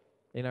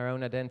in our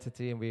own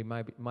identity, and we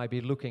might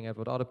be looking at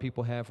what other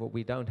people have, what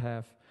we don't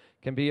have.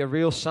 Can be a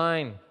real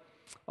sign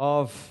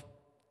of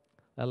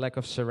a lack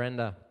of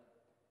surrender.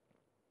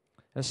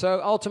 And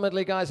so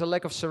ultimately, guys, a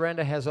lack of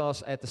surrender has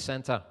us at the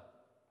center.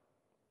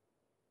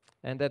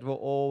 And that will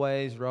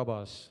always rob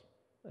us.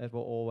 It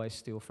will always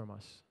steal from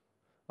us.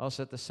 Us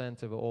at the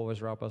center will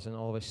always rob us and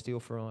always steal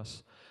from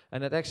us.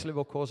 And it actually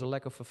will cause a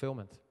lack of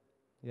fulfillment.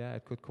 Yeah,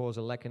 it could cause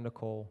a lack in the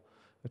call.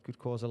 It could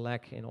cause a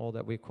lack in all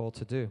that we're called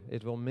to do.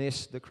 It will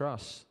miss the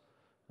cross,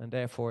 and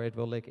therefore it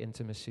will lack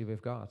intimacy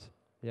with God.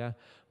 Yeah,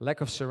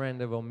 lack of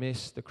surrender will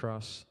miss the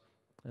cross,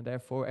 and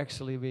therefore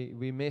actually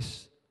we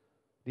miss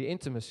the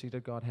intimacy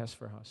that God has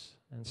for us.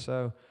 And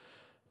so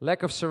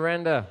lack of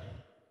surrender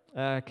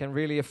can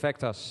really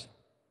affect us.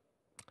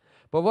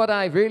 But what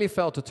I really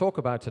felt to talk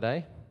about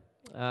today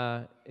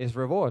is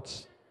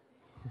rewards.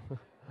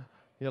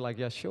 You're like,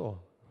 yeah, sure.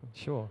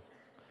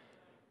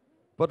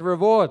 But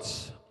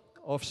rewards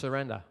of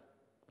surrender.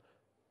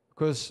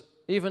 Because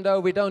even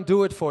though we don't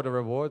do it for the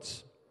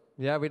rewards,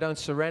 we don't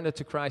surrender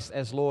to Christ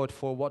as Lord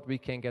for what we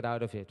can get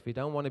out of it. We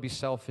don't want to be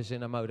selfish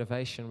in our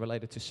motivation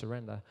related to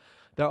surrender.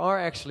 There are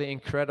actually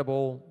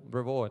incredible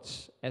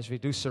rewards as we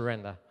do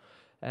surrender.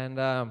 And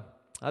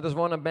I just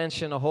want to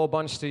mention a whole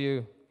bunch to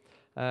you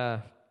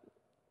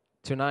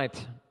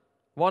tonight.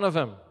 One of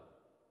them,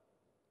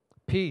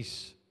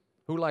 peace.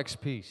 Who likes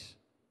peace?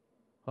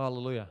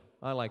 Hallelujah.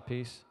 I like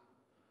peace.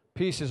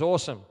 Peace is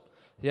awesome.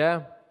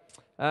 Yeah?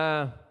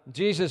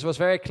 Jesus was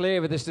very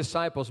clear with his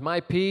disciples.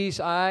 My peace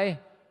I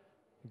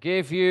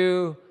give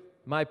you.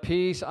 My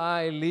peace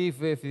I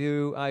leave with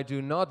you. I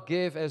do not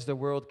give as the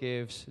world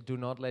gives. Do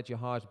not let your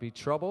heart be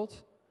troubled,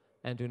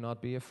 and do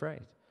not be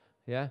afraid.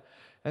 Yeah?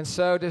 And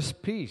so there's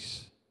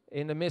peace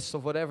in the midst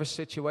of whatever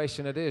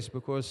situation it is,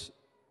 because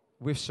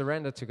we've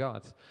surrendered to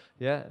God.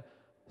 Yeah?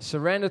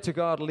 Surrender to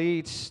God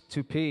leads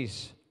to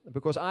peace,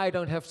 because I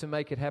don't have to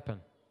make it happen.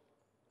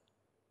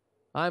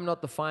 I'm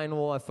not the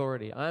final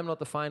authority. I'm not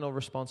the final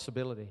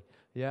responsibility.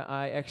 Yeah,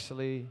 I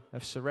actually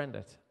have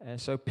surrendered.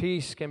 And so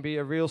peace can be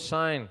a real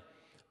sign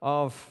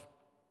of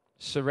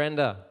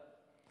surrender.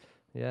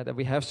 Yeah, that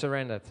we have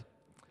surrendered.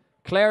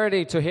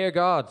 Clarity to hear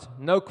God,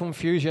 no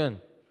confusion,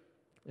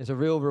 is a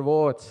real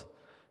reward,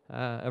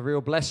 a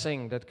real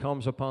blessing that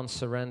comes upon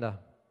surrender.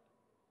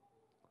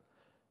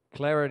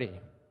 Clarity,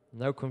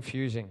 no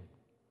confusion.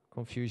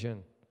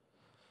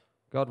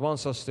 God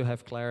wants us to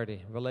have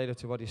clarity related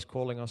to what He's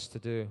calling us to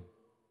do.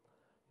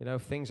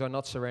 If things are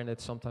not surrendered,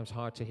 it's sometimes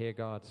hard to hear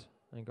God,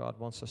 and God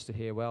wants us to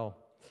hear well.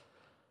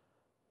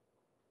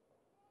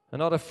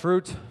 Another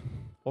fruit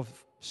of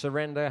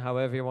surrender,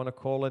 however you want to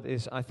call it,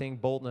 is, I think,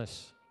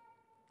 boldness.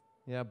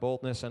 Yeah,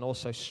 boldness and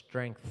also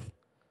strength.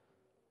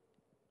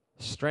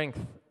 Strength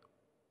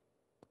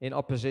in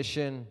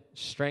opposition,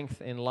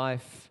 strength in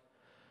life.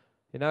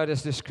 You know,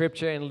 there's this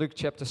scripture in Luke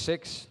chapter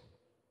 6.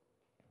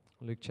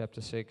 Luke chapter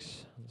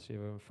 6. Let's see if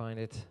we can find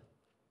it.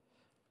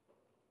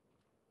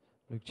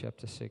 Luke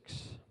chapter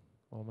 6.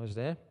 Almost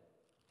there.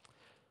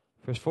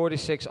 Verse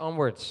 46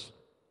 onwards.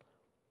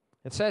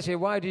 It says here,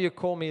 "Why do you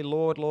call me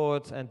Lord,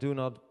 Lord, and do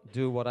not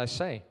do what I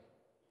say?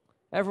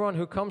 Everyone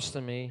who comes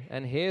to me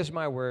and hears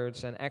my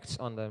words and acts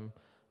on them,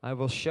 I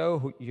will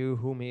show you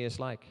whom he is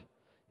like.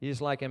 He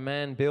is like a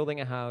man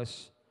building a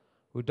house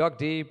who dug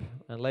deep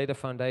and laid a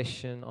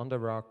foundation on the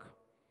rock.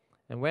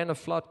 And when a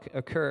flood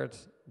occurred,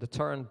 the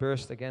torrent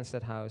burst against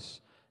that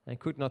house and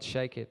could not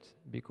shake it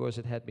because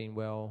it had been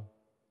well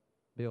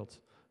built."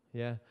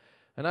 Yeah.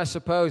 And I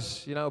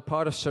suppose, you know,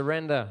 part of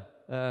surrender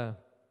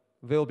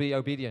will be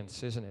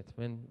obedience, isn't it?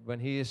 When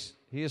He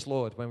is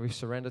Lord, when we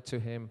surrender to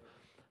Him,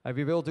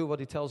 we will do what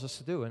He tells us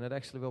to do, and it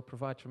actually will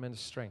provide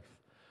tremendous strength.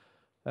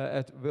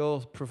 It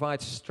will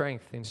provide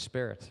strength in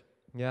spirit,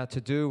 yeah, to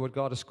do what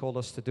God has called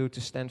us to do,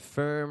 to stand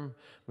firm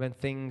when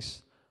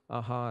things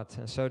are hard.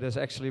 And so there's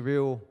actually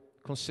real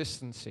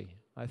consistency,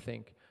 I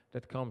think,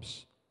 that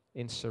comes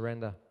in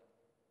surrender.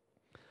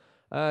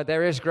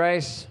 There is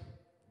grace.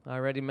 I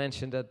already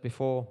mentioned that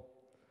before.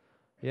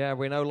 Yeah,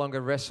 we no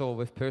longer wrestle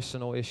with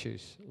personal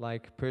issues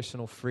like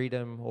personal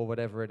freedom or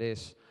whatever it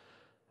is.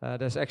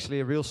 There's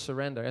actually a real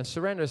surrender. And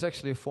surrender is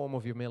actually a form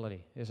of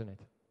humility, isn't it?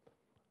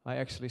 I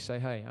actually say,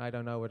 hey, I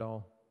don't know it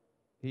all.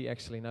 He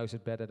actually knows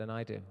it better than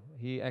I do.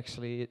 He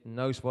actually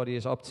knows what he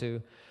is up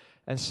to.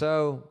 And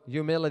so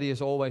humility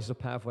is always the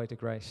pathway to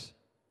grace.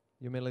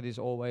 Humility is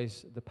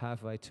always the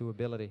pathway to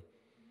ability.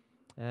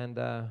 And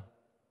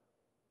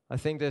I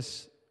think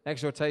there's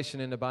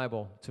exhortation in the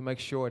Bible to make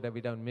sure that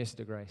we don't miss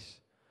the grace.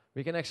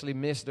 We can actually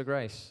miss the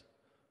grace.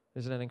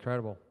 Isn't that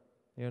incredible?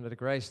 You know, the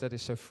grace that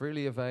is so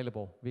freely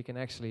available, we can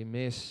actually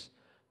miss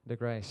the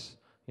grace.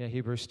 Yeah,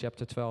 Hebrews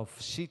chapter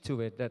 12. See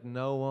to it that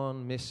no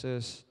one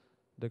misses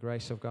the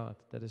grace of God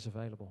that is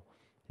available.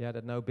 Yeah,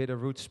 that no bitter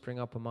roots spring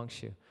up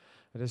amongst you.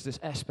 There's this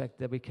aspect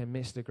that we can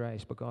miss the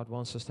grace, but God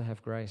wants us to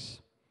have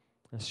grace.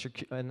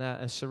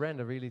 And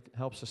surrender really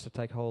helps us to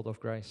take hold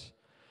of grace.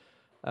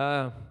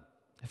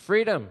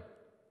 Freedom.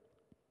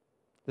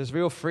 There's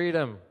real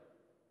freedom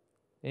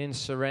in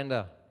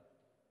surrender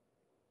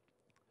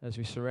as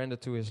we surrender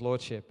to His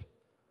Lordship.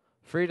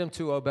 Freedom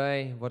to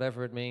obey,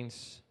 whatever it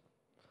means.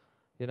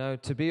 You know,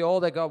 to be all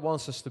that God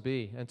wants us to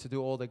be and to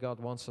do all that God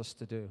wants us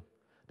to do.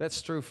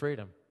 That's true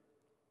freedom,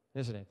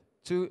 isn't it?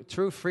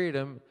 True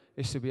freedom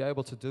is to be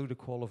able to do the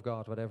call of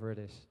God, whatever it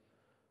is.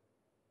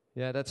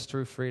 Yeah, that's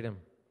true freedom.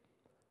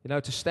 You know,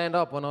 to stand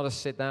up when others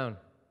sit down.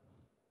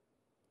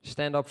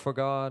 Stand up for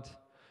God.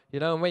 You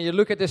know, and when you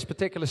look at this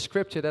particular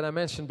scripture that I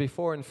mentioned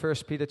before in 1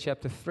 Peter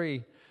chapter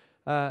 3,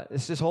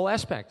 it's this whole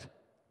aspect,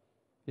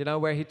 you know,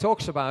 where he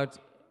talks about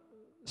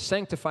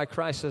sanctify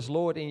Christ as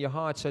Lord in your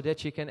heart so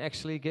that you can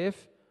actually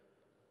give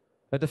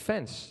a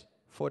defense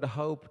for the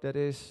hope that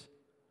is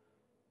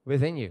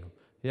within you.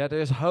 Yeah,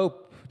 there is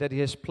hope that He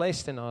has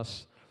placed in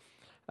us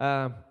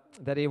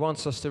that He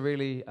wants us to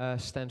really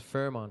stand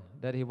firm on,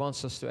 that He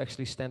wants us to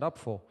actually stand up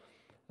for.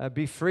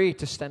 Be free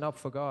to stand up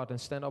for God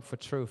and stand up for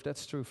truth.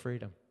 That's true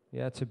freedom.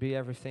 Yeah, to be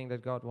everything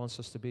that God wants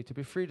us to be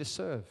free to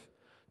serve,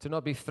 to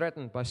not be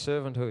threatened by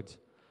servanthood.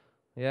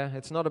 Yeah,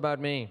 it's not about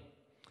me.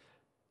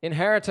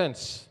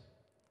 Inheritance,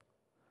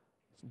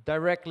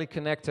 directly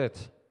connected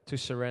to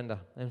surrender,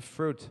 and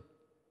fruit,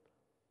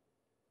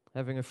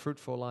 having a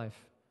fruitful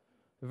life.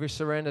 If we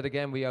surrendered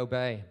again, we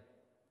obey.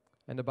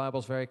 And the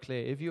Bible's very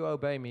clear. If you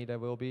obey me, there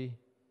will be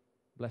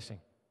blessing.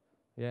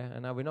 Yeah,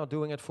 and now we're not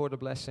doing it for the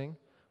blessing,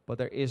 but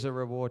there is a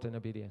reward in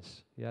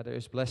obedience. Yeah, there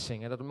is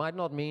blessing. And it might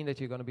not mean that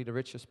you're going to be the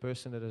richest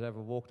person that has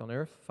ever walked on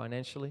earth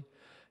financially.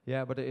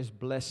 Yeah, but there is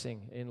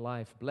blessing in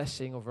life.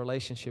 Blessing of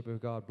relationship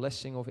with God.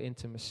 Blessing of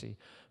intimacy.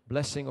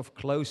 Blessing of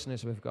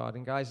closeness with God.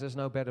 And guys, there's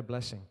no better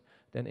blessing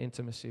than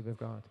intimacy with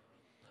God.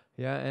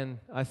 Yeah, and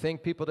I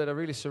think people that are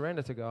really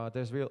surrendered to God,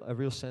 there's a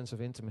real sense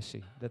of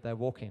intimacy that they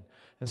walk in.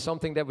 And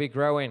something that we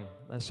grow in.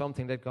 And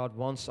something that God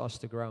wants us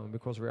to grow in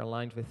because we're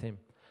aligned with Him.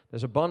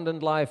 There's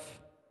abundant life.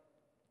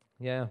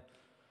 Yeah.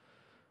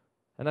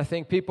 And I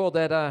think people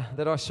that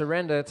are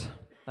surrendered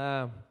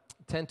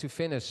tend to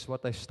finish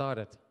what they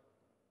started.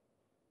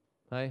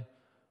 Hey?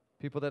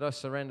 People that are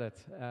surrendered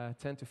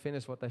tend to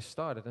finish what they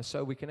started. And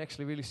so we can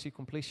actually really see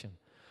completion.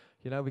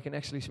 You know, we can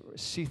actually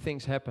see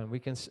things happen. We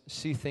can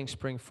see things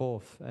spring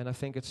forth. And I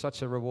think it's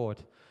such a reward.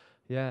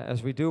 Yeah,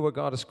 as we do what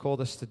God has called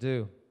us to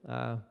do.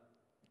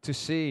 To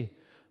see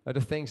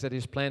the things that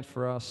He's planned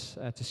for us,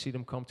 to see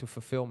them come to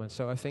fulfillment.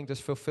 So I think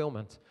there's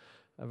fulfillment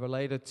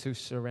related to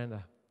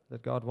surrender.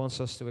 That God wants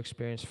us to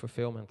experience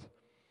fulfillment.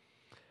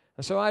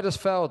 And so I just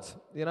felt,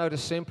 you know, the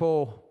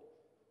simple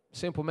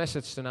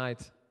message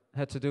tonight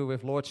had to do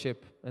with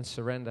Lordship and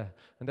surrender.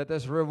 And that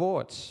there's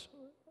rewards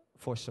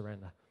for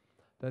surrender.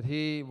 That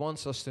He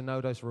wants us to know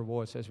those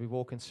rewards as we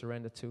walk in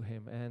surrender to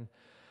Him. And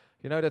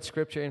You know that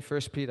scripture in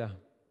 1 Peter?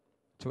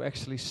 To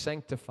actually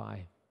sanctify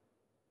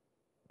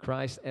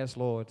Christ as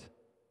Lord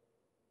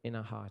in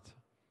our heart.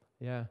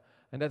 Yeah,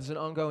 and that is an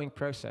ongoing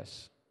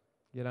process.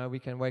 You know, we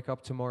can wake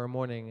up tomorrow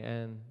morning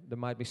and there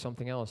might be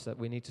something else that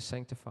we need to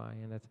sanctify.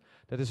 And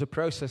that is a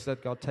process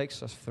that God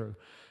takes us through.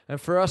 And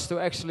for us to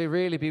actually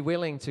really be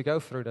willing to go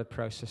through that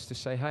process, to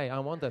say, hey, I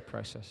want that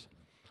process.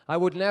 I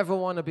would never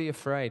want to be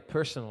afraid,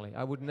 personally.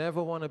 I would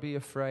never want to be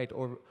afraid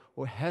or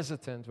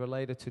hesitant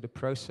related to the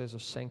process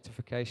of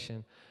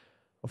sanctification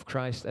of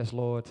Christ as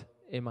Lord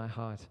in my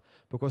heart.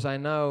 Because I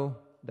know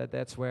that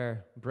that's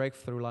where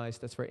breakthrough lies,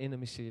 that's where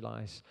intimacy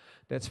lies,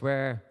 that's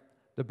where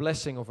the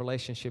blessing of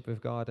relationship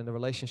with God and the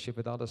relationship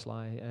with others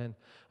lie. And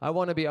I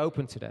want to be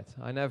open to that.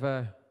 I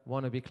never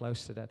want to be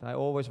close to that. I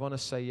always want to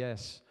say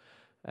yes.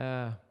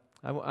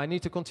 I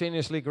need to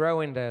continuously grow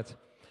in that,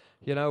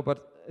 you know,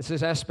 but it's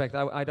this aspect.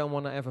 I don't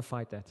want to ever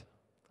fight that.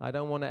 I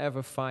don't want to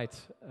ever fight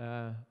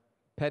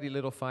petty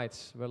little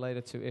fights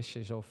related to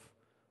issues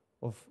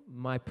of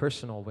my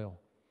personal will.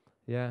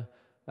 Yeah.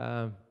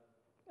 Am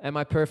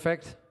I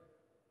perfect?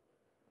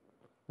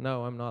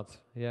 No, I'm not.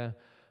 Yeah.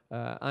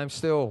 I'm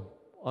still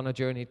on a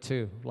journey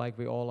too, like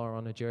we all are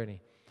on a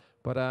journey.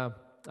 But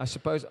I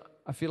suppose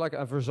I feel like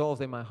I've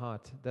resolved in my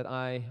heart that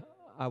I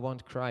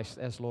want Christ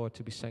as Lord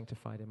to be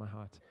sanctified in my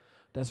heart.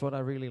 That's what I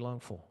really long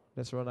for.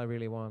 That's what I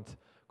really want.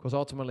 Because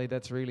ultimately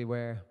that's really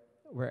where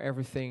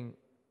everything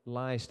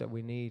lies that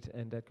we need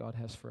and that God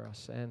has for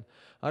us. And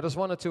I just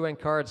wanted to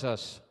encourage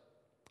us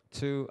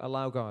to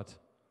allow God,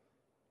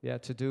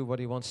 to do what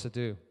He wants to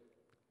do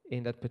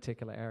in that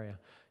particular area.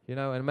 You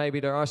know, and maybe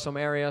there are some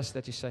areas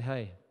that you say,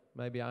 hey,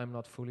 maybe I'm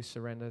not fully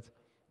surrendered.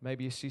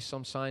 Maybe you see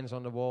some signs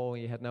on the wall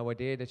and you had no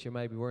idea that you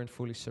maybe weren't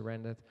fully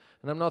surrendered.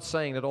 And I'm not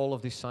saying that all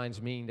of these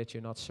signs mean that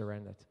you're not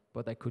surrendered,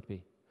 but they could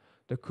be.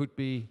 There could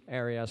be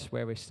areas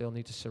where we still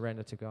need to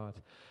surrender to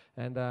God.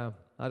 And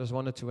I just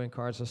wanted to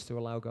encourage us to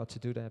allow God to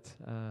do that,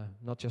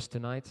 not just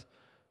tonight,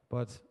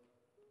 but,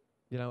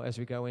 you know, as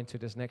we go into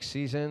this next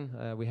season,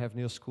 we have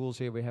new schools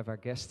here, we have our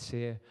guests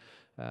here.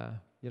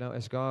 You know,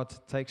 as God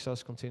takes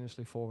us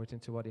continuously forward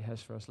into what He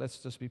has for us, let's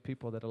just be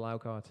people that allow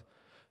God,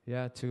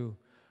 to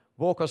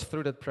walk us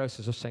through that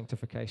process of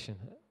sanctification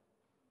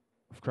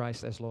of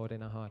Christ as Lord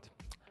in our heart.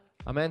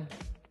 Amen.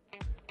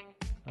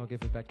 I'll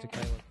give it back to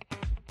Caleb.